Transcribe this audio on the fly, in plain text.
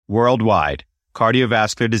Worldwide,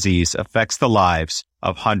 cardiovascular disease affects the lives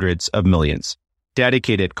of hundreds of millions.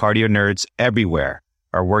 Dedicated cardio nerds everywhere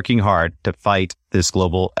are working hard to fight this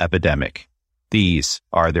global epidemic. These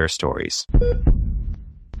are their stories.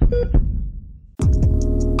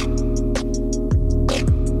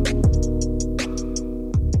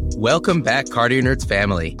 Welcome back, Cardio Nerds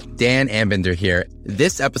family. Dan Ambinder here.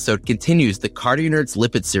 This episode continues the Cardio Nerds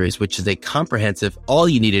Lipid series, which is a comprehensive,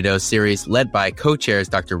 all-you-need-to-know series led by co-chairs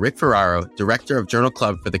Dr. Rick Ferraro, Director of Journal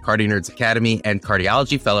Club for the Cardio Nerds Academy and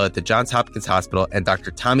Cardiology Fellow at the Johns Hopkins Hospital, and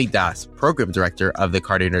Dr. Tommy Das, Program Director of the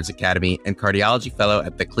Cardio Nerds Academy and Cardiology Fellow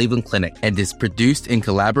at the Cleveland Clinic, and is produced in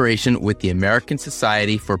collaboration with the American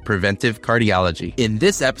Society for Preventive Cardiology. In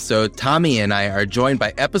this episode, Tommy and I are joined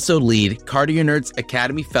by episode lead, Cardio Nerds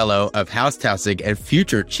Academy Fellow of House Tausig and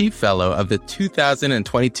future Chief Fellow of the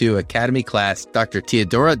 2022 Academy class, Dr.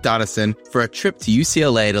 Theodora Donison, for a trip to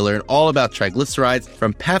UCLA to learn all about triglycerides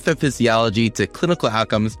from pathophysiology to clinical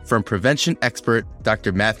outcomes from prevention expert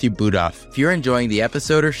Dr. Matthew Budoff. If you're enjoying the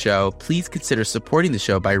episode or show, please consider supporting the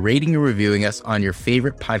show by rating and reviewing us on your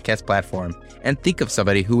favorite podcast platform. And think of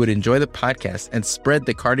somebody who would enjoy the podcast and spread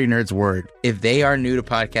the Cardio Nerds word. If they are new to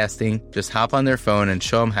podcasting, just hop on their phone and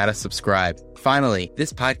show them how to subscribe. Finally,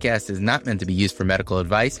 this podcast is not meant to be used for medical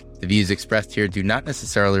advice. The views expressed here do not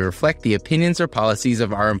necessarily reflect the opinions or policies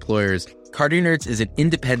of our employers. Cardio Nerds is an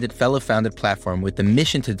independent, fellow-founded platform with the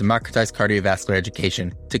mission to democratize cardiovascular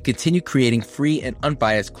education. To continue creating free and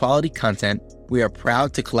unbiased quality content, we are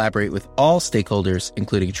proud to collaborate with all stakeholders,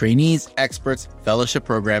 including trainees, experts, fellowship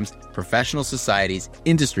programs, professional societies,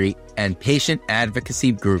 industry, and patient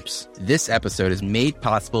advocacy groups. This episode is made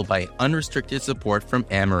possible by unrestricted support from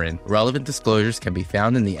Amarin. Relevant disclosures can be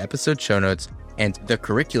found in the episode show notes, and the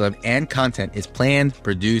curriculum and content is planned,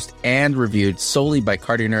 produced, and reviewed solely by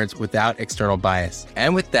Cardio Nerds without external bias.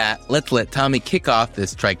 And with that, let's let Tommy kick off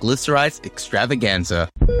this triglycerides extravaganza.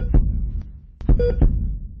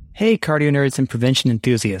 Hey, cardio nerds and prevention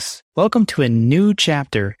enthusiasts. Welcome to a new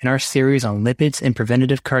chapter in our series on lipids and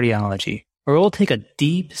preventative cardiology, where we'll take a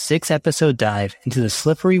deep 6-episode dive into the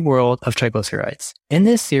slippery world of triglycerides. In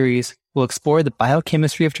this series, we'll explore the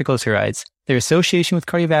biochemistry of triglycerides, their association with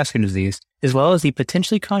cardiovascular disease, as well as the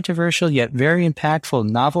potentially controversial yet very impactful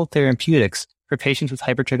novel therapeutics for patients with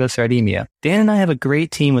hypertriglyceridemia. Dan and I have a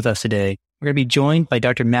great team with us today. We're going to be joined by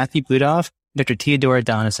Dr. Matthew Budoff and Dr. Theodora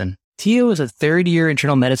Donison. Tia is a third-year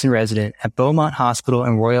internal medicine resident at Beaumont Hospital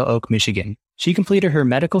in Royal Oak, Michigan. She completed her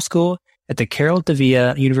medical school at the Carol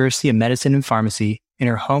Devia University of Medicine and Pharmacy in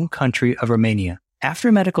her home country of Romania.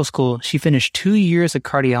 After medical school, she finished 2 years of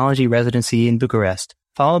cardiology residency in Bucharest,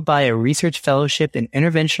 followed by a research fellowship in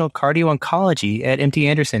interventional cardio-oncology at MD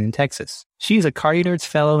Anderson in Texas. She is a Cardio Nerds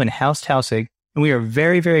Fellow in House Tausig, and we are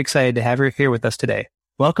very, very excited to have her here with us today.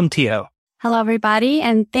 Welcome, Tio. Hello, everybody,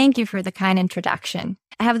 and thank you for the kind introduction.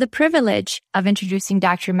 I have the privilege of introducing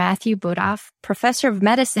Dr. Matthew Budoff, Professor of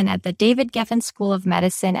Medicine at the David Geffen School of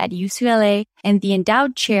Medicine at UCLA and the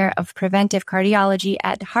Endowed Chair of Preventive Cardiology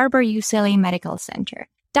at Harbor-UCLA Medical Center.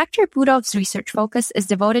 Dr. Budoff's research focus is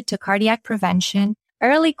devoted to cardiac prevention,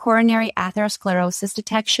 early coronary atherosclerosis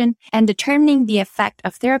detection, and determining the effect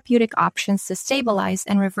of therapeutic options to stabilize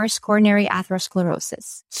and reverse coronary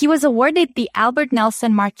atherosclerosis. He was awarded the Albert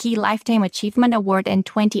Nelson Marquis Lifetime Achievement Award in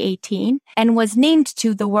 2018 and was named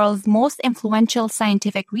to the world's most influential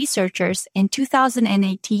scientific researchers in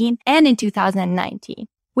 2018 and in 2019.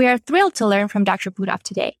 We are thrilled to learn from Dr. Budoff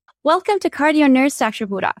today. Welcome to Cardio Nerds, Dr.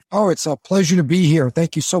 Budoff. Oh, it's a pleasure to be here.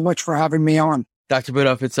 Thank you so much for having me on. Dr.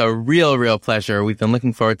 Budoff, it's a real pleasure. We've been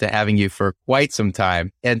looking forward to having you for quite some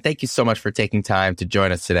time. And thank you so much for taking time to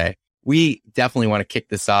join us today. We definitely want to kick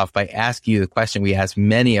this off by asking you the question we ask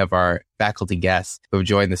many of our faculty guests who have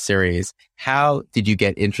joined the series. How did you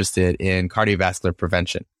get interested in cardiovascular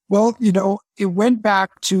prevention? Well, it went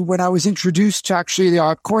back to when I was introduced to actually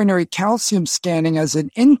the coronary calcium scanning as an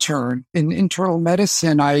intern in internal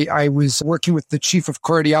medicine. I was working with the chief of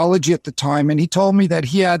cardiology at the time, and he told me that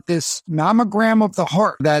he had this mammogram of the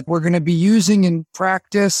heart that we're going to be using in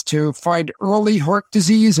practice to find early heart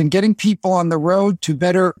disease and getting people on the road to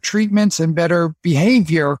better treatments and better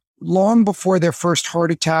behavior long before their first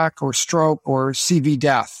heart attack or stroke or CV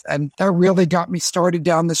death. And that really got me started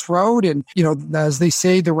down this road. And, as they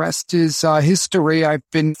say, the rest is history. I've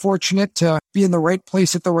been fortunate to be in the right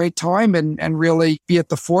place at the right time and really be at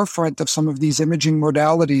the forefront of some of these imaging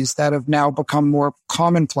modalities that have now become more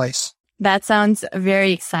commonplace. That sounds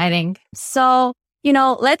very exciting. So,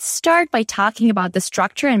 let's start by talking about the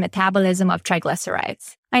structure and metabolism of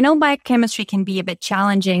triglycerides. I know biochemistry can be a bit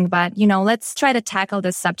challenging, but, let's try to tackle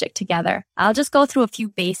this subject together. I'll just go through a few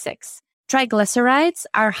basics. Triglycerides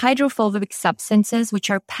are hydrophobic substances which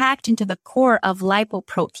are packed into the core of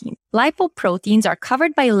lipoprotein. Lipoproteins are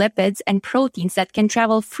covered by lipids and proteins that can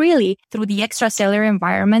travel freely through the extracellular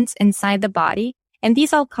environments inside the body, and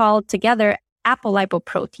these are called together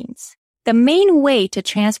apolipoproteins. The main way to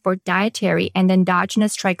transport dietary and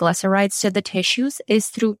endogenous triglycerides to the tissues is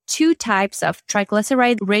through two types of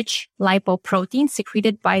triglyceride-rich lipoproteins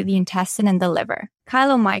secreted by the intestine and the liver: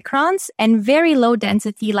 chylomicrons and very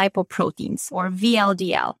low-density lipoproteins, or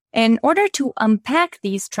VLDL. In order to unpack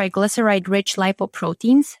these triglyceride-rich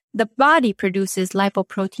lipoproteins, the body produces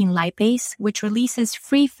lipoprotein lipase, which releases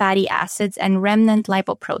free fatty acids and remnant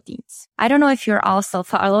lipoproteins. I don't know if you're all still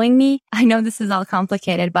following me. I know this is all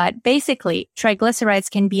complicated, but basically,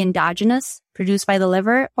 triglycerides can be endogenous, produced by the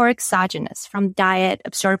liver, or exogenous, from diet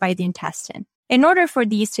absorbed by the intestine. In order for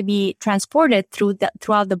these to be transported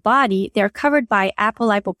throughout the body, they're covered by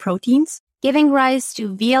apolipoproteins, giving rise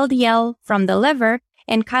to VLDL from the liver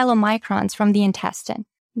and chylomicrons from the intestine.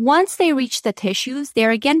 Once they reach the tissues,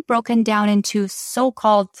 they're again broken down into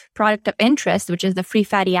so-called product of interest, which is the free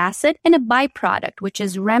fatty acid, and a byproduct, which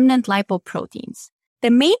is remnant lipoproteins. The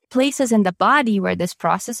main places in the body where this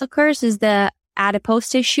process occurs is the adipose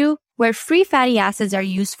tissue, where free fatty acids are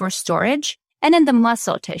used for storage, and in the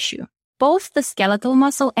muscle tissue. Both the skeletal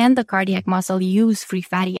muscle and the cardiac muscle use free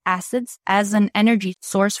fatty acids as an energy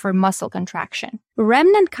source for muscle contraction.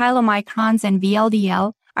 Remnant chylomicrons and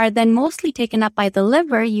VLDL are then mostly taken up by the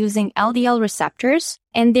liver using LDL receptors,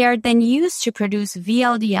 and they are then used to produce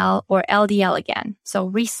VLDL or LDL again, so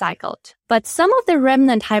recycled. But some of the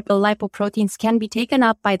remnant lipoproteins can be taken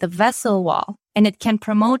up by the vessel wall, and it can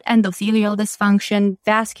promote endothelial dysfunction,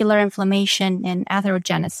 vascular inflammation, and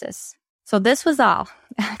atherogenesis. So this was all.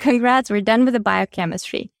 Congrats, we're done with the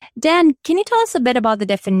biochemistry. Dan, can you tell us a bit about the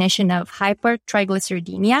definition of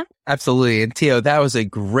hypertriglyceridemia? Absolutely. And Tio, that was a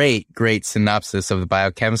great synopsis of the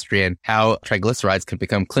biochemistry and how triglycerides can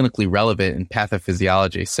become clinically relevant in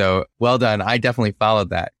pathophysiology. So well done. I definitely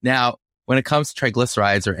followed that. Now, when it comes to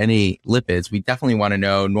triglycerides or any lipids, we definitely want to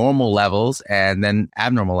know normal levels and then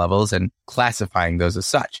abnormal levels and classifying those as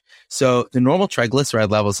such. So the normal triglyceride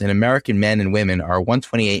levels in American men and women are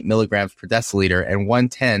 128 milligrams per deciliter and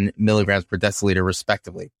 110 milligrams per deciliter,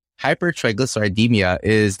 respectively. Hypertriglyceridemia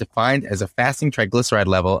is defined as a fasting triglyceride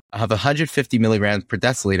level of 150 milligrams per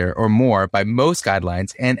deciliter or more by most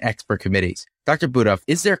guidelines and expert committees. Dr. Budoff,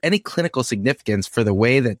 is there any clinical significance for the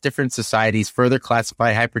way that different societies further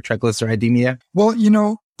classify hypertriglyceridemia? Well,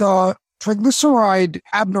 the triglyceride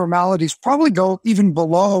abnormalities probably go even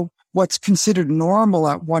below what's considered normal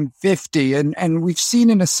at 150. And we've seen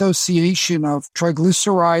an association of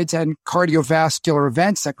triglycerides and cardiovascular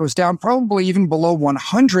events that goes down probably even below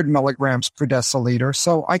 100 milligrams per deciliter.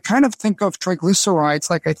 So I kind of think of triglycerides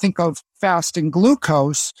like I think of fasting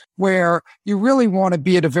glucose, where you really want to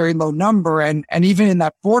be at a very low number. And even in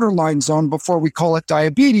that borderline zone, before we call it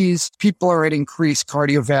diabetes, people are at increased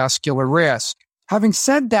cardiovascular risk. Having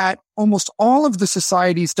said that, almost all of the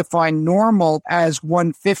societies define normal as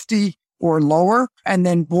 150 or lower, and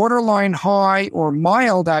then borderline high or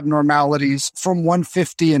mild abnormalities from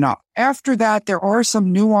 150 and up. After that, there are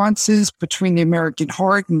some nuances between the American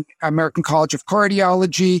Heart and American College of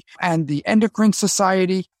Cardiology and the Endocrine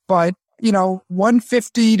Society, but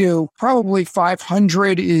 150 to probably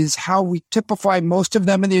 500 is how we typify most of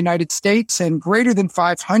them in the United States, and greater than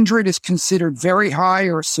 500 is considered very high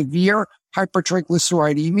or severe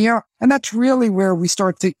hypertriglyceridemia. And that's really where we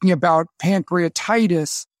start thinking about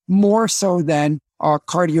pancreatitis more so than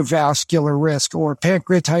cardiovascular risk, or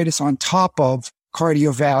pancreatitis on top of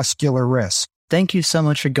cardiovascular risk. Thank you so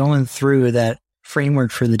much for going through that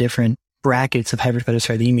framework for the different brackets of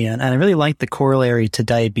hypertriglyceridemia. And I really like the corollary to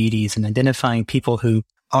diabetes and identifying people who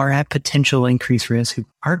are at potential increased risk, who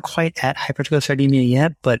aren't quite at hypertriglyceridemia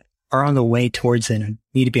yet, but are on the way towards it and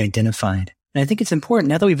need to be identified. And I think it's important,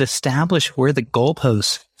 now that we've established where the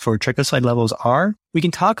goalposts for triglyceride levels are, we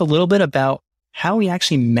can talk a little bit about how we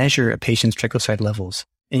actually measure a patient's triglyceride levels.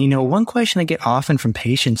 And one question I get often from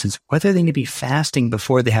patients is whether they need to be fasting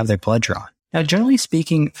before they have their blood drawn. Now, generally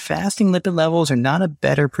speaking, fasting lipid levels are not a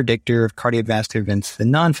better predictor of cardiovascular events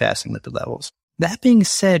than non-fasting lipid levels. That being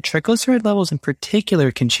said, triglyceride levels in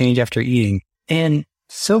particular can change after eating, and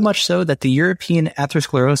so much so that the European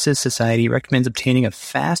Atherosclerosis Society recommends obtaining a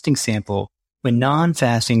fasting sample when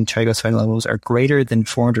non-fasting triglyceride levels are greater than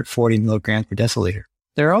 440 milligrams per deciliter.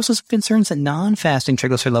 There are also some concerns that non-fasting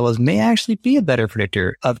triglyceride levels may actually be a better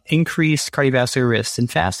predictor of increased cardiovascular risks than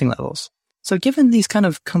fasting levels. So given these kind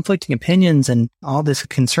of conflicting opinions and all this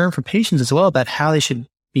concern from patients as well about how they should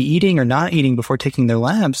be eating or not eating before taking their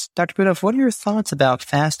labs, Dr. Budoff, what are your thoughts about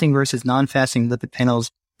fasting versus non-fasting lipid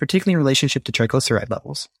panels particularly in relationship to triglyceride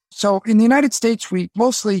levels? So in the United States, we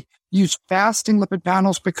mostly use fasting lipid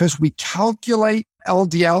panels because we calculate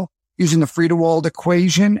LDL using the Friedewald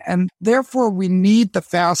equation. And therefore, we need the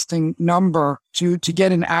fasting number to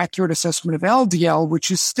get an accurate assessment of LDL, which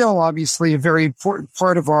is still obviously a very important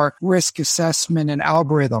part of our risk assessment and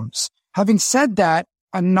algorithms. Having said that,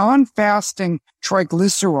 a non-fasting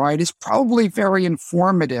triglyceride is probably very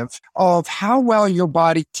informative of how well your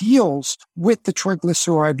body deals with the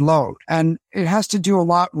triglyceride load. And it has to do a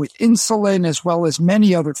lot with insulin as well as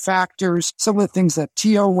many other factors, some of the things that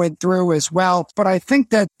Tio went through as well. But I think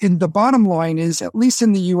that in the bottom line is, at least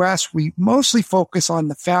in the US, we mostly focus on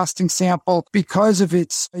the fasting sample because of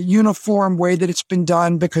its uniform way that it's been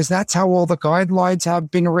done, because that's how all the guidelines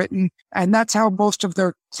have been written. And that's how most of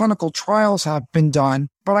their clinical trials have been done.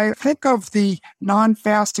 But I think of the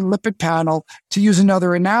non-fasting lipid panel, to use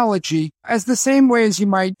another analogy, as the same way as you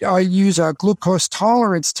might use a glucose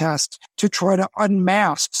tolerance test to try to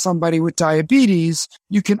unmask somebody with diabetes.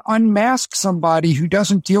 You can unmask somebody who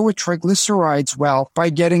doesn't deal with triglycerides well by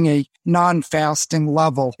getting a non-fasting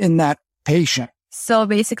level in that patient. So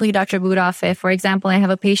basically, Dr. Budoff, if, for example, I have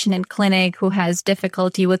a patient in clinic who has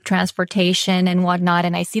difficulty with transportation and whatnot,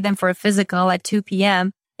 and I see them for a physical at 2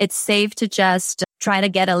 p.m., it's safe to just try to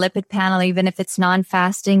get a lipid panel, even if it's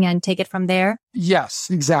non-fasting, and take it from there? Yes,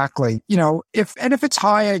 exactly. If it's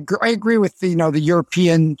high, I agree with the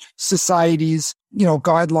European societies,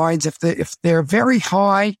 guidelines. If they're very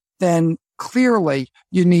high, then clearly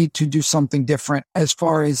you need to do something different as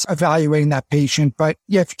far as evaluating that patient. But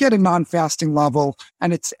yeah, if you get a non-fasting level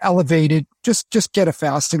and it's elevated, just get a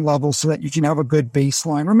fasting level so that you can have a good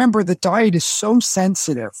baseline. Remember, the diet is so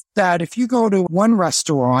sensitive that if you go to one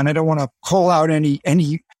restaurant, I don't want to call out any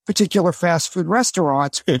particular fast food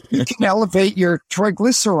restaurants, you can elevate your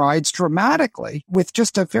triglycerides dramatically with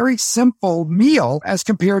just a very simple meal as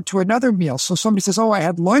compared to another meal. So somebody says, oh, I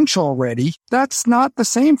had lunch already. That's not the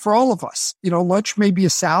same for all of us. Lunch may be a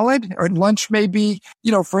salad, or lunch may be,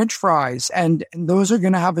 French fries. And those are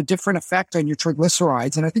going to have a different effect on your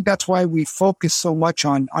triglycerides. And I think that's why we focus so much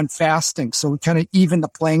on fasting. So we kind of even the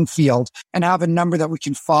playing field and have a number that we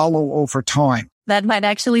can follow over time. That might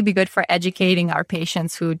actually be good for educating our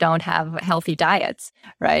patients who don't have healthy diets,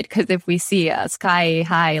 right? Because if we see a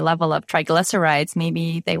sky-high level of triglycerides,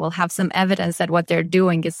 maybe they will have some evidence that what they're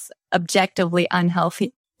doing is objectively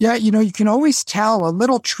unhealthy. Yeah, you can always tell. A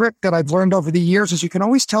little trick that I've learned over the years is you can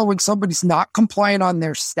always tell when somebody's not compliant on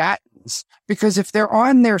their statins. Because if they're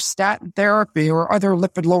on their statin therapy or other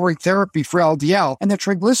lipid-lowering therapy for LDL and their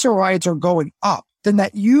triglycerides are going up, then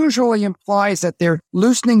that usually implies that they're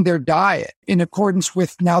loosening their diet in accordance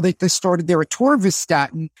with, now that they started their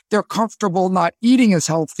atorvastatin, they're comfortable not eating as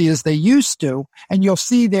healthy as they used to. And you'll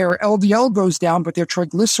see their LDL goes down, but their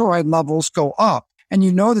triglyceride levels go up. And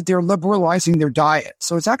you know that they're liberalizing their diet.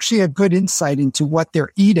 So it's actually a good insight into what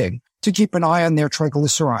they're eating to keep an eye on their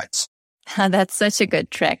triglycerides. That's such a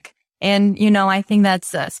good trick. And, I think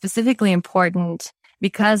that's specifically important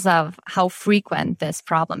because of how frequent this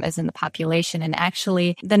problem is in the population. And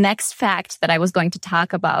actually, the next fact that I was going to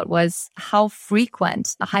talk about was how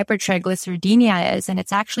frequent the hypertriglyceridemia is. And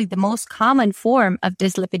it's actually the most common form of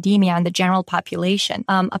dyslipidemia in the general population.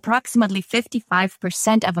 Approximately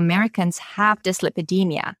 55% of Americans have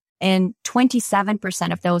dyslipidemia, and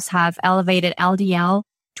 27% of those have elevated LDL,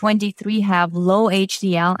 23% have low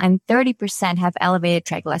HDL, and 30% have elevated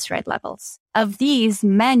triglyceride levels. Of these,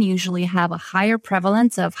 men usually have a higher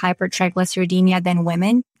prevalence of hypertriglyceridemia than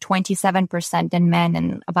women, 27% in men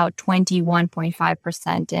and about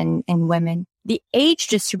 21.5% in women. The age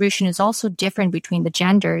distribution is also different between the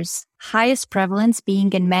genders, highest prevalence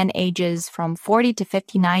being in men ages from 40 to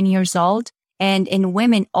 59 years old and in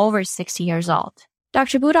women over 60 years old.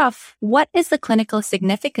 Dr. Budoff, what is the clinical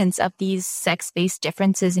significance of these sex-based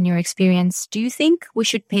differences in your experience? Do you think we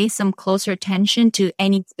should pay some closer attention to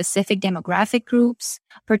any specific demographic groups,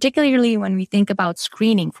 particularly when we think about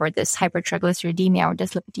screening for this hypertriglyceridemia or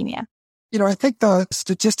dyslipidemia? I think the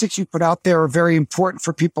statistics you put out there are very important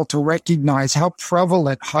for people to recognize how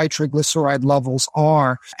prevalent high triglyceride levels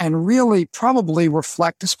are, and really probably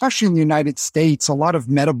reflect, especially in the United States, a lot of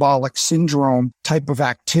metabolic syndrome type of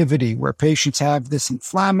activity where patients have this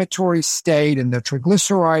inflammatory state and their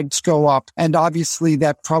triglycerides go up. And obviously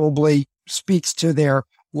that probably speaks to their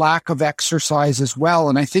lack of exercise as well.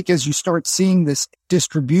 And I think as you start seeing this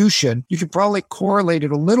distribution, you could probably correlate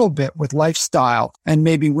it a little bit with lifestyle. And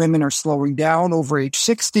maybe women are slowing down over age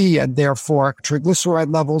 60 and therefore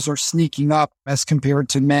triglyceride levels are sneaking up as compared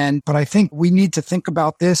to men. But I think we need to think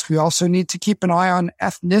about this. We also need to keep an eye on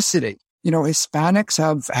ethnicity. Hispanics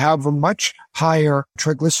have a much higher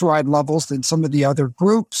triglyceride levels than some of the other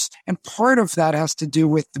groups. And part of that has to do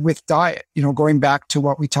with diet, going back to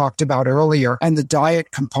what we talked about earlier and the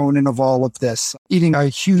diet component of all of this. Eating a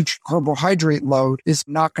huge carbohydrate load is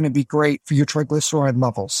not going to be great for your triglyceride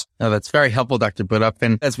levels. No, that's very helpful, Dr. Butoff.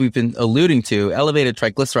 And as we've been alluding to, elevated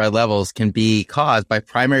triglyceride levels can be caused by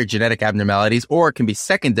primary genetic abnormalities or can be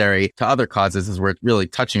secondary to other causes, as we're really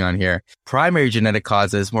touching on here. Primary genetic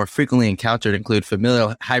causes more frequently encountered include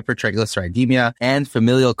familial hypertriglyceridemia and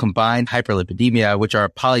familial combined hyperlipidemia, which are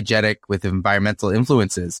polygenic with environmental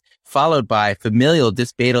influences, followed by familial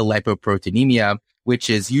dysbeta lipoproteinemia, which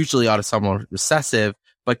is usually autosomal recessive,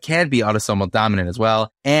 but can be autosomal dominant as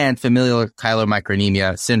well, and familial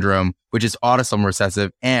chylomicronemia syndrome, which is autosomal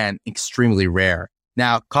recessive and extremely rare.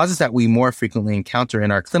 Now, causes that we more frequently encounter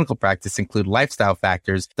in our clinical practice include lifestyle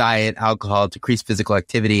factors, diet, alcohol, decreased physical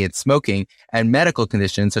activity, and smoking, and medical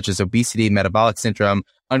conditions such as obesity, metabolic syndrome,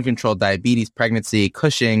 uncontrolled diabetes, pregnancy,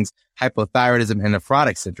 Cushing's, hypothyroidism, and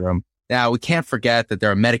nephrotic syndrome. Now, we can't forget that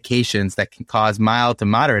there are medications that can cause mild to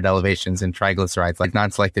moderate elevations in triglycerides, like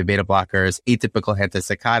non-selective beta blockers, atypical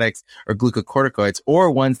antipsychotics, or glucocorticoids, or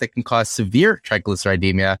ones that can cause severe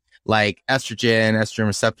triglyceridemia, like estrogen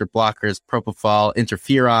receptor blockers, propofol,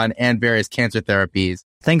 interferon, and various cancer therapies.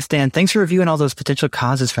 Thanks, Dan. Thanks for reviewing all those potential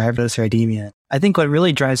causes for hypertriglyceridemia. I think what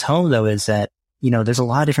really drives home, though, is that there's a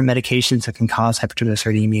lot of different medications that can cause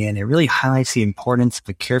hypertriglyceridemia, and it really highlights the importance of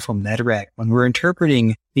a careful med-rec when we're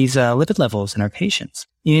interpreting these lipid levels in our patients.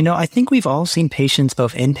 I think we've all seen patients,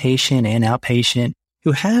 both inpatient and outpatient,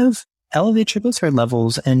 who have elevated triglyceride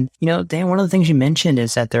levels. And, Dan, one of the things you mentioned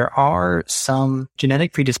is that there are some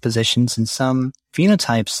genetic predispositions and some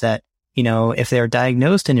phenotypes that, if they're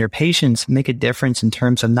diagnosed in your patients, make a difference in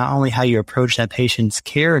terms of not only how you approach that patient's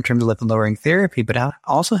care in terms of lipid-lowering therapy, but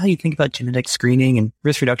also how you think about genetic screening and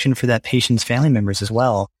risk reduction for that patient's family members as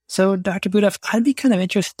well. So, Dr. Butoff, I'd be kind of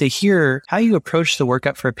interested to hear how you approach the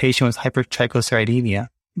workup for a patient with hypertriglyceridemia.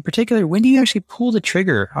 In particular, when do you actually pull the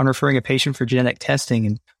trigger on referring a patient for genetic testing,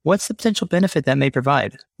 and what's the potential benefit that may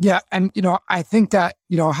provide? Yeah. And, I think that,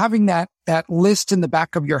 having that list in the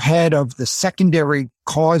back of your head of the secondary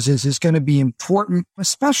causes is going to be important,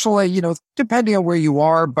 especially, depending on where you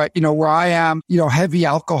are. But, where I am, heavy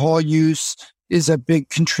alcohol use is a big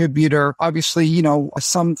contributor. Obviously,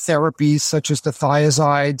 some therapies such as the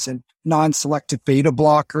thiazides and non-selective beta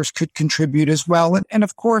blockers could contribute as well. And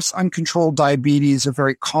of course, uncontrolled diabetes is a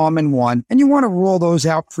very common one. And you want to rule those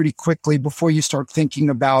out pretty quickly before you start thinking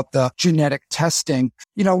about the genetic testing.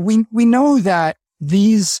 We know that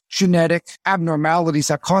these genetic abnormalities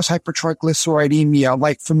that cause hypertriglyceridemia,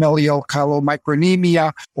 like familial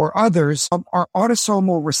chylomicronemia or others, are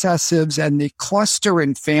autosomal recessives, and they cluster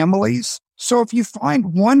in families. So if you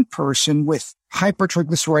find one person with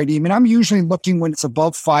hypertriglyceridemia, and I'm usually looking when it's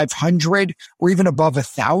above 500 or even above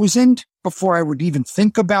 1,000 before I would even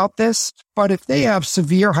think about this. But if they have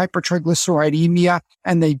severe hypertriglyceridemia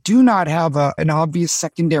and they do not have an obvious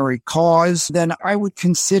secondary cause, then I would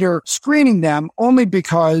consider screening them, only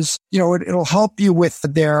because, it'll help you with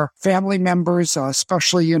their family members,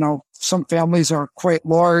 especially, some families are quite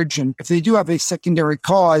large. And if they do have a secondary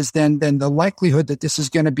cause, then the likelihood that this is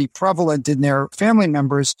going to be prevalent in their family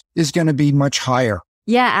members is going to be much higher.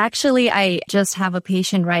 Yeah, actually, I just have a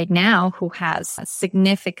patient right now who has a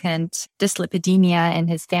significant dyslipidemia in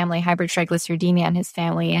his family, hypertriglyceridemia in his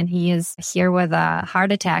family, and he is here with a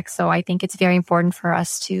heart attack. So I think it's very important for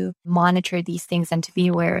us to monitor these things and to be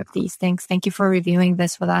aware of these things. Thank you for reviewing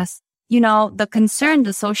this with us. The concerns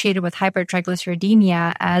associated with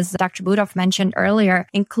hypertriglyceridemia, as Dr. Butoff mentioned earlier,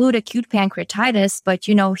 include acute pancreatitis, but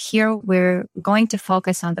here we're going to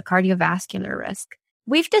focus on the cardiovascular risk.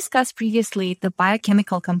 We've discussed previously the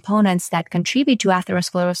biochemical components that contribute to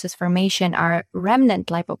atherosclerosis formation are remnant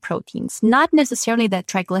lipoproteins, not necessarily the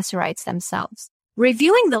triglycerides themselves.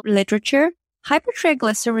 Reviewing the literature,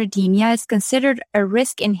 hypertriglyceridemia is considered a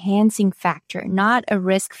risk-enhancing factor, not a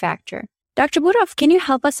risk factor. Dr. Butoff, can you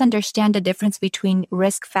help us understand the difference between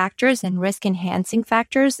risk factors and risk-enhancing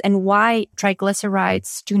factors, and why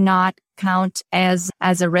triglycerides do not count as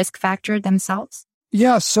a risk factor themselves?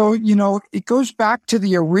 Yeah. So, it goes back to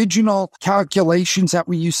the original calculations that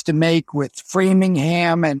we used to make with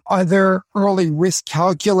Framingham and other early risk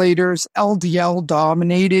calculators. LDL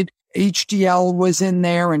dominated, HDL was in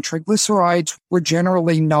there, and triglycerides were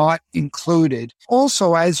generally not included.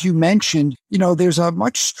 Also, as you mentioned, there's a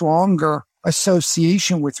much stronger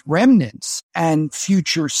association with remnants and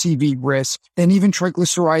future CV risk than even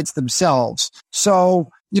triglycerides themselves. So,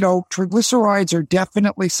 triglycerides are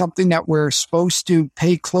definitely something that we're supposed to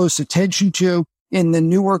pay close attention to. In the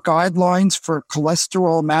newer guidelines for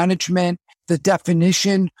cholesterol management, the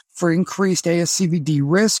definition for increased ASCVD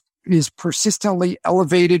risk is persistently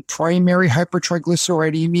elevated primary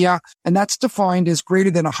hypertriglyceridemia, and that's defined as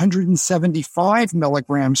greater than 175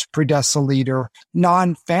 milligrams per deciliter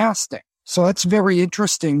non-fasting. So that's very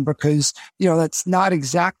interesting because, that's not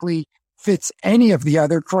exactly fits any of the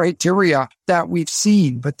other criteria that we've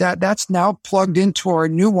seen, but that's now plugged into our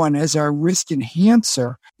new one as our risk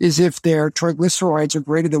enhancer, is if their triglycerides are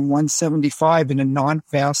greater than 175 in a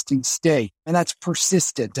non-fasting state. And that's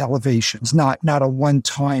persistent elevations, not a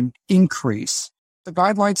one-time increase. The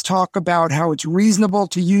guidelines talk about how it's reasonable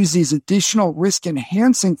to use these additional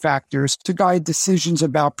risk-enhancing factors to guide decisions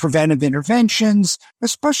about preventive interventions,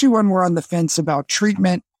 especially when we're on the fence about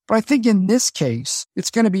treatment. But I think in this case,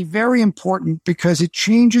 it's going to be very important because it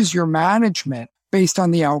changes your management based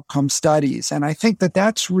on the outcome studies. And I think that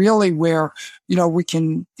that's really where, we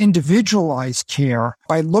can individualize care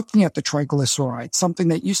by looking at the triglycerides, something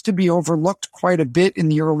that used to be overlooked quite a bit in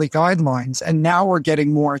the early guidelines. And now we're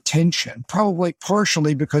getting more attention, probably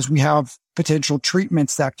partially because we have potential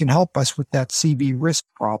treatments that can help us with that CV risk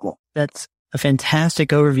problem. That's a fantastic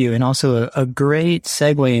overview and also a great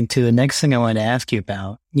segue into the next thing I wanted to ask you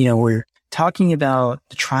about. We're talking about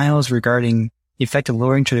the trials regarding the effect of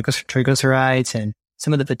lowering triglycerides and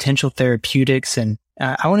some of the potential therapeutics. And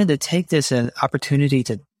I wanted to take this as an opportunity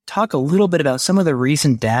to talk a little bit about some of the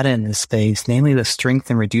recent data in this space, namely the STRENGTH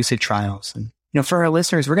and REDUCE-IT trials. And, for our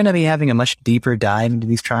listeners, we're going to be having a much deeper dive into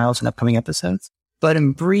these trials in upcoming episodes. But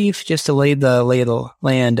in brief, just to lay the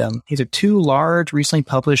land, these are two large, recently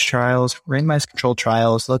published trials, randomized controlled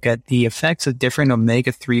trials, look at the effects of different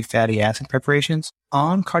omega-3 fatty acid preparations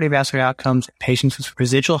on cardiovascular outcomes in patients with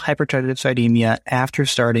residual hypertriglyceridemia after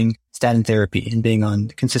starting statin therapy and being on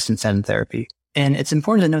consistent statin therapy. And it's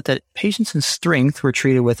important to note that patients in STRENGTH were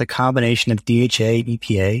treated with a combination of DHA and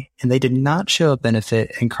EPA, and they did not show a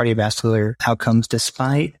benefit in cardiovascular outcomes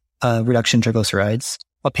despite reduction in triglycerides.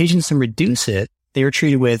 While patients in REDUCE-IT, they were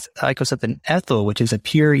treated with icosapent ethyl, which is a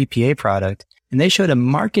pure EPA product, and they showed a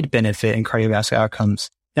marked benefit in cardiovascular outcomes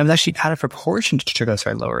that was actually out of proportion to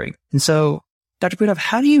triglyceride lowering. And so, Dr. Budoff,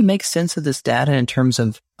 how do you make sense of this data in terms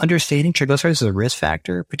of understanding triglycerides as a risk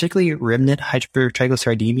factor, particularly remnant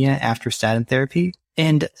hypertriglyceridemia after statin therapy,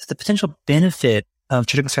 and the potential benefit of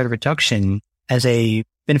triglyceride reduction as a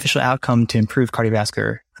beneficial outcome to improve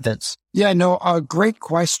cardiovascular events? Yeah, no, a great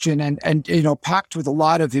question and packed with a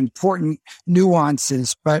lot of important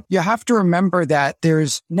nuances. But you have to remember that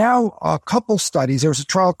there's now a couple studies. There was a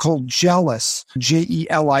trial called JELIS,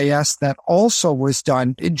 JELIS, that also was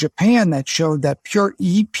done in Japan that showed that pure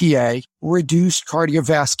EPA reduced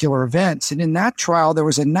cardiovascular events. And in that trial, there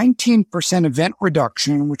was a 19% event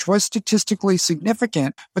reduction, which was statistically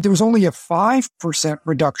significant, but there was only a 5%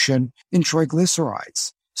 reduction in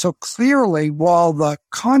triglycerides. So clearly, while the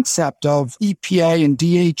concept of EPA and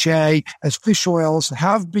DHA as fish oils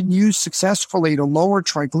have been used successfully to lower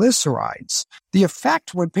triglycerides, the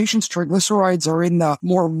effect when patients' triglycerides are in the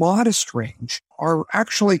more modest range are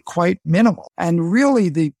actually quite minimal. And really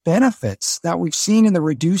the benefits that we've seen in the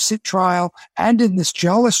REDUCE-IT trial and in this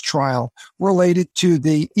JELIS trial related to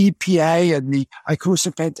the EPA and the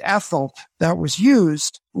icosapent ethyl that was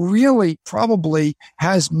used really probably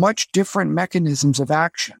has much different mechanisms of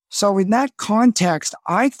action. So in that context,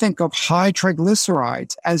 I think of high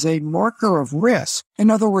triglycerides as a marker of risk. In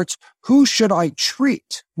other words, who should I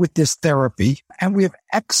treat with this therapy? And we have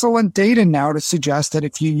excellent data now to suggest that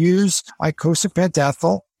if you use icosapent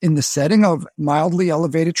ethyl in the setting of mildly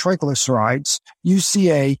elevated triglycerides, you see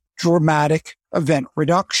a dramatic event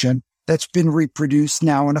reduction that's been reproduced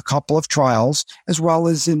now in a couple of trials, as well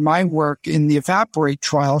as in my work in the EVAPORATE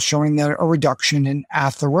trial showing that a reduction in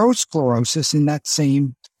atherosclerosis in that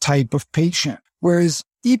same type of patient. Whereas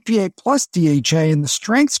EPA plus DHA in the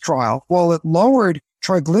STRENGTH trial, while it lowered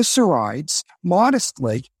triglycerides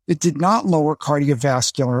modestly, it did not lower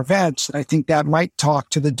cardiovascular events. And I think that might talk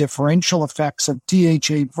to the differential effects of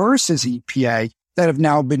DHA versus EPA that have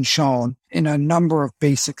now been shown in a number of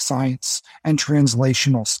basic science and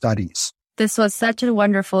translational studies. This was such a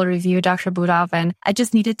wonderful review, Dr. Budoff, and I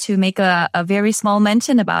just needed to make a very small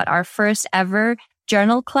mention about our first ever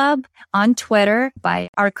journal club on Twitter by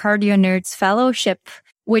our Cardio Nerds Fellowship,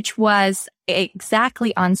 which was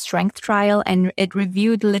exactly on STRENGTH trial, and it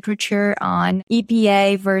reviewed literature on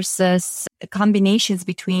EPA versus combinations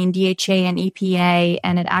between DHA and EPA,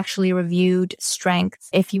 and it actually reviewed STRENGTH.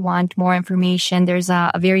 If you want more information, there's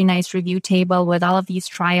a very nice review table with all of these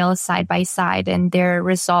trials side by side and their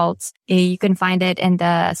results. You can find it in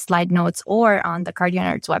the slide notes or on the Cardio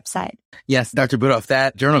Nerds website. Yes, Dr. Budoff,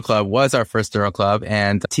 that journal club was our first journal club,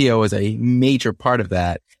 and Tio was a major part of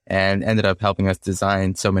that and ended up helping us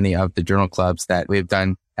design so many of the journal club clubs that we've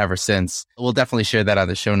done ever since. We'll definitely share that on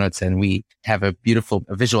the show notes, and we have a beautiful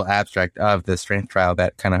visual abstract of the strength trial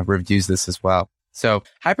that kind of reviews this as well. So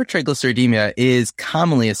hypertriglyceridemia is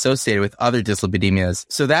commonly associated with other dyslipidemias.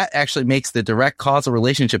 So that actually makes the direct causal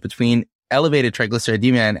relationship between elevated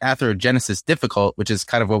triglyceridemia and atherogenesis difficult, which is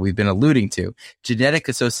kind of what we've been alluding to. Genetic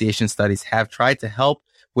association studies have tried to help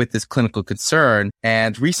with this clinical concern,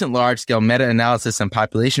 and recent large-scale meta-analysis and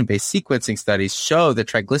population-based sequencing studies show that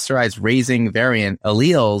triglycerides-raising variant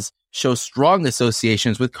alleles show strong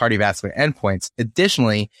associations with cardiovascular endpoints.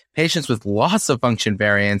 Additionally, patients with loss-of-function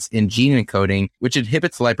variants in gene encoding, which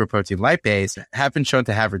inhibits lipoprotein lipase, have been shown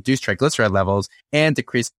to have reduced triglyceride levels and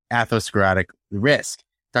decreased atherosclerotic risk.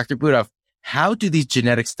 Dr. Budoff, how do these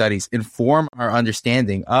genetic studies inform our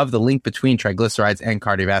understanding of the link between triglycerides and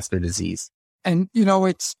cardiovascular disease? And,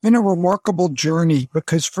 it's been a remarkable journey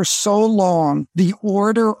because for so long, the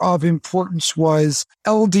order of importance was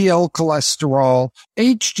LDL cholesterol,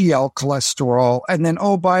 HDL cholesterol, and then,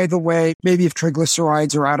 oh, by the way, maybe if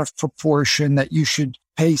triglycerides are out of proportion, that you should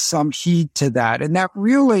pay some heed to that. And that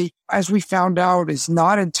really, as we found out, is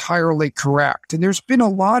not entirely correct. And there's been a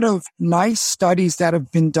lot of nice studies that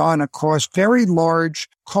have been done across very large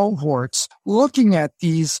cohorts looking at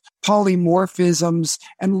these polymorphisms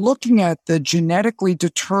and looking at the genetically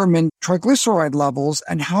determined triglyceride levels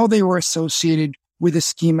and how they were associated with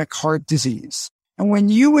ischemic heart disease. And when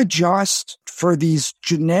you adjust for these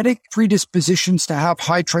genetic predispositions to have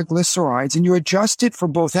high triglycerides and you adjust it for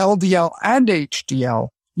both LDL and HDL,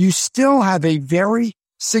 you still have a very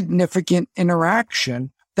significant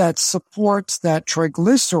interaction that supports that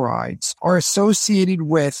triglycerides are associated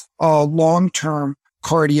with a long-term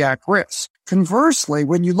cardiac risk. Conversely,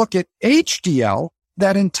 when you look at HDL,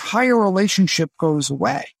 that entire relationship goes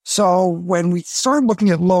away. So when we start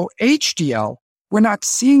looking at low HDL, we're not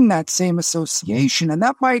seeing that same association. And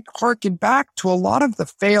that might harken back to a lot of the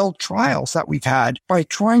failed trials that we've had by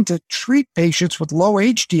trying to treat patients with low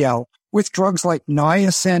HDL with drugs like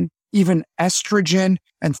niacin, even estrogen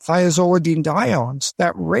and thiazolidinediones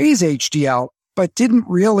that raise HDL, but didn't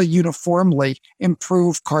really uniformly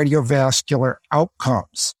improve cardiovascular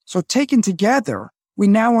outcomes. So taken together, we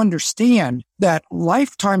now understand that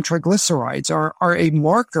lifetime triglycerides are a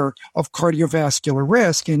marker of cardiovascular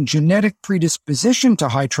risk, and genetic predisposition to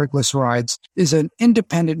high triglycerides is an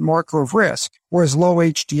independent marker of risk, whereas low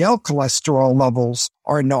HDL cholesterol levels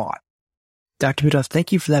are not. Dr. Budoff,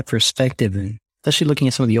 thank you for that perspective, and especially looking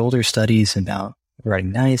at some of the older studies about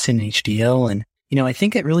writing niacin, HDL, and I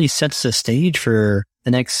think it really sets the stage for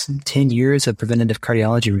the next 10 years of preventative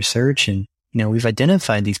cardiology research. And we've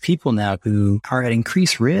identified these people now who are at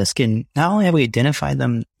increased risk, and not only have we identified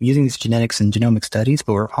them using these genetics and genomic studies,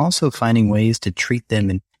 but we're also finding ways to treat them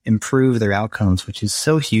and improve their outcomes, which is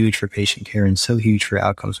so huge for patient care and so huge for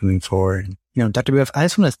outcomes moving forward. And, Dr. Budoff, I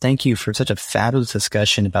just want to thank you for such a fabulous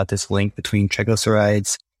discussion about this link between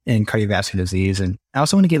triglycerides and cardiovascular disease. And I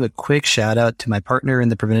also want to give a quick shout out to my partner in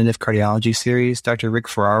the preventative cardiology series, Dr. Rick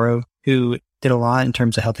Ferraro, who did a lot in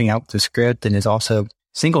terms of helping out with the script and is also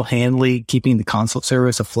single-handedly keeping the consult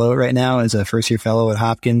service afloat right now as a first-year fellow at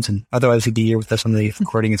Hopkins, and otherwise he'd be here with us on the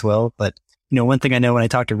recording as well. But, one thing I know when I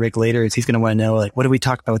talk to Rick later is he's going to want to know, what do we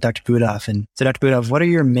talk about with Dr. Budoff? And so, Dr. Budoff, what are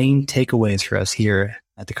your main takeaways for us here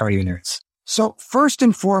at the Cardio Nerds? So first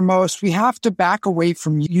and foremost, we have to back away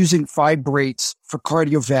from using fibrates for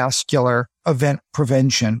cardiovascular event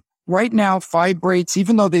prevention. Right now, fibrates,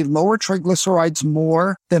 even though they lower triglycerides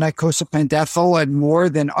more than icosapent ethyl and more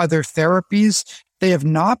than other therapies, they have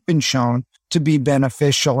not been shown to be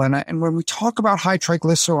beneficial. And when we talk about high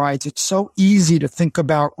triglycerides, it's so easy to think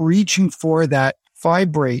about reaching for that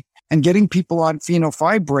fibrate and getting people on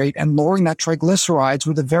fenofibrate and lowering that triglycerides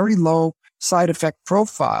with a very low side effect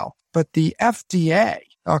profile. But the FDA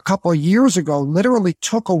a couple of years ago literally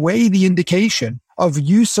took away the indication of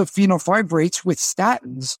use of fenofibrates with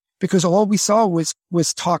statins because all we saw was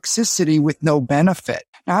toxicity with no benefit.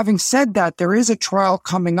 Now, having said that, there is a trial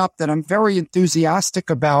coming up that I'm very enthusiastic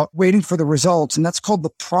about, waiting for the results, and that's called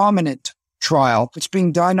the Prominent trial. It's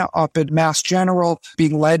being done up at Mass General,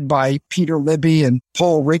 being led by Peter Libby and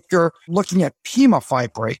Paul Ritger, looking at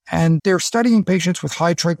pemafibrate. And they're studying patients with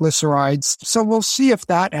high triglycerides. So we'll see if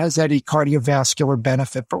that has any cardiovascular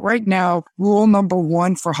benefit. But right now, rule number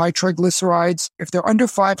one for high triglycerides, if they're under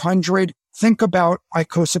 500, think about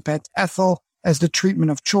icosapent ethyl as the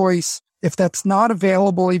treatment of choice. If that's not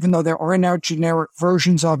available, even though there are now generic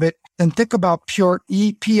versions of it, then think about pure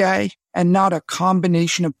EPA and not a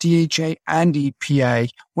combination of DHA and EPA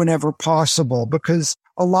whenever possible, because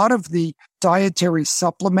a lot of the dietary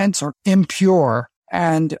supplements are impure.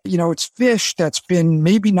 And, it's fish that's been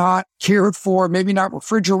maybe not cared for, maybe not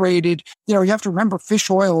refrigerated. You have to remember fish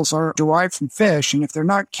oils are derived from fish. And if they're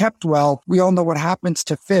not kept well, we all know what happens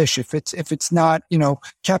to fish if it's not,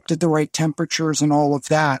 kept at the right temperatures and all of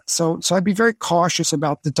that. So I'd be very cautious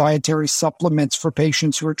about the dietary supplements for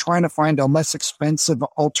patients who are trying to find a less expensive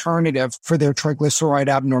alternative for their triglyceride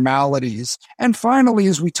abnormalities. And finally,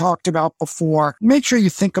 as we talked about before, make sure you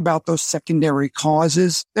think about those secondary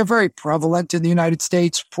causes. They're very prevalent in the United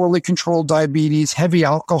States: poorly controlled diabetes, heavy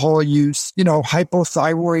alcohol use,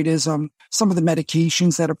 hypothyroidism, some of the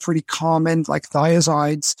medications that are pretty common like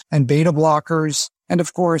thiazides and beta blockers, and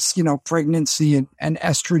of course, pregnancy and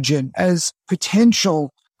estrogen as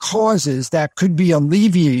potential causes that could be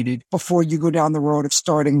alleviated before you go down the road of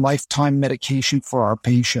starting lifetime medication for our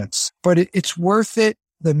patients. But it's worth it.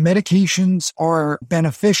 The medications are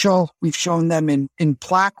beneficial. We've shown them in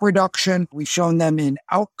plaque reduction. We've shown them in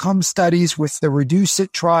outcome studies with the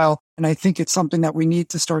REDUCE-IT trial. And I think it's something that we need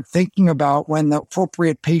to start thinking about when the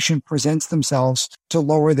appropriate patient presents themselves to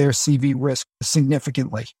lower their CV risk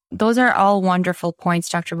significantly. Those are all wonderful points,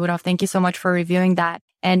 Dr. Budoff. Thank you so much for reviewing that.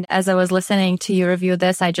 And as I was listening to you review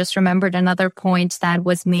this, I just remembered another point that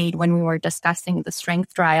was made when we were discussing the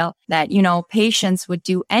strength trial, that, patients would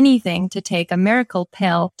do anything to take a miracle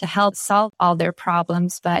pill to help solve all their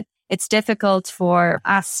problems. But it's difficult for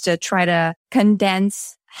us to try to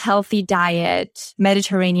condense healthy diet,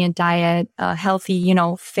 Mediterranean diet, healthy,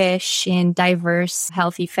 fish and diverse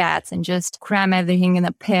healthy fats, and just cram everything in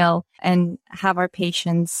a pill and have our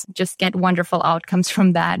patients just get wonderful outcomes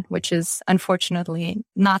from that, which is unfortunately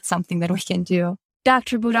not something that we can do.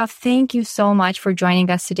 Dr. Budoff, thank you so much for joining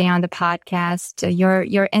us today on the podcast.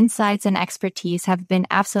 Your insights and expertise have been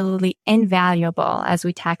absolutely invaluable as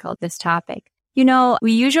we tackle this topic.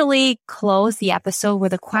 We usually close the episode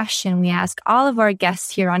with a question we ask all of our guests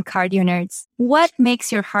here on Cardio Nerds. What makes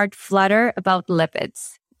your heart flutter about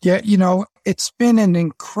lipids? Yeah, it's been an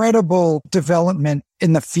incredible development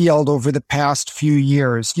in the field over the past few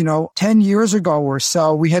years. 10 years ago or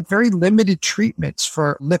so, we had very limited treatments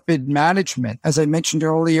for lipid management. As I mentioned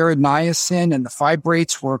earlier, niacin and the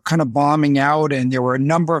fibrates were kind of bombing out, and there were a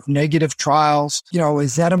number of negative trials.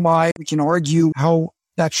 Ezetimibe, we can argue how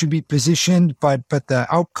that should be positioned, but the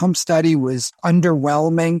outcome study was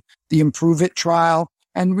underwhelming, the IMPROVE-IT trial.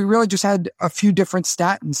 And we really just had a few different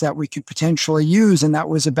statins that we could potentially use, and that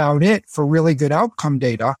was about it for really good outcome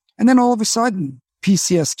data. And then all of a sudden,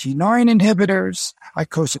 PCSK9 inhibitors,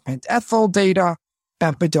 icosapent ethyl data,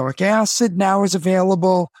 bempedoic acid now is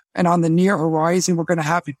available. And on the near horizon, we're going to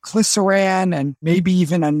have inclisiran and maybe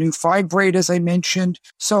even a new fibrate, as I mentioned.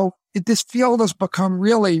 So this field has become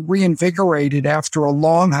really reinvigorated after a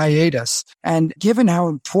long hiatus. And given how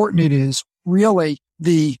important it is, really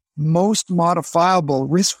the most modifiable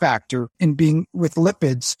risk factor in being with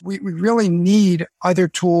lipids, we really need other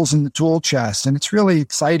tools in the tool chest. And it's really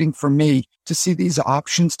exciting for me to see these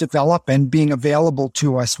options develop and being available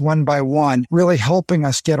to us one by one, really helping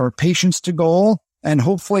us get our patients to goal, and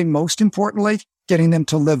hopefully, most importantly, getting them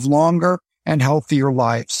to live longer and healthier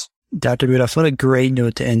lives. Dr. Budoff, what a great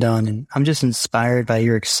note to end on. And I'm just inspired by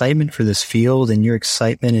your excitement for this field and your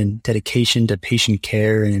excitement and dedication to patient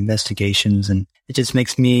care and investigations. And it just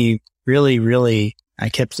makes me really, really,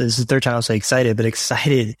 this is the third time I'll say excited, but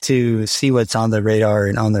excited to see what's on the radar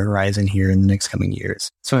and on the horizon here in the next coming years.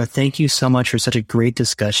 So I want to thank you so much for such a great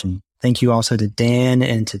discussion. Thank you also to Dan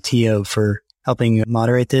and to Tio for helping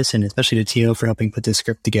moderate this, and especially to Tio for helping put this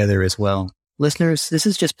script together as well. Listeners, this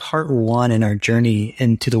is just part one in our journey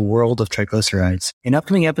into the world of triglycerides. In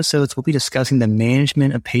upcoming episodes, we'll be discussing the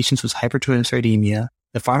management of patients with hypertriglyceridemia,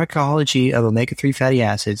 the pharmacology of omega-3 fatty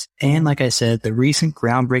acids, and like I said, the recent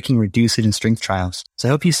groundbreaking REDUCE-IT and strength trials. So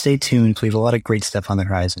I hope you stay tuned, because we have a lot of great stuff on the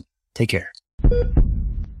horizon. Take care.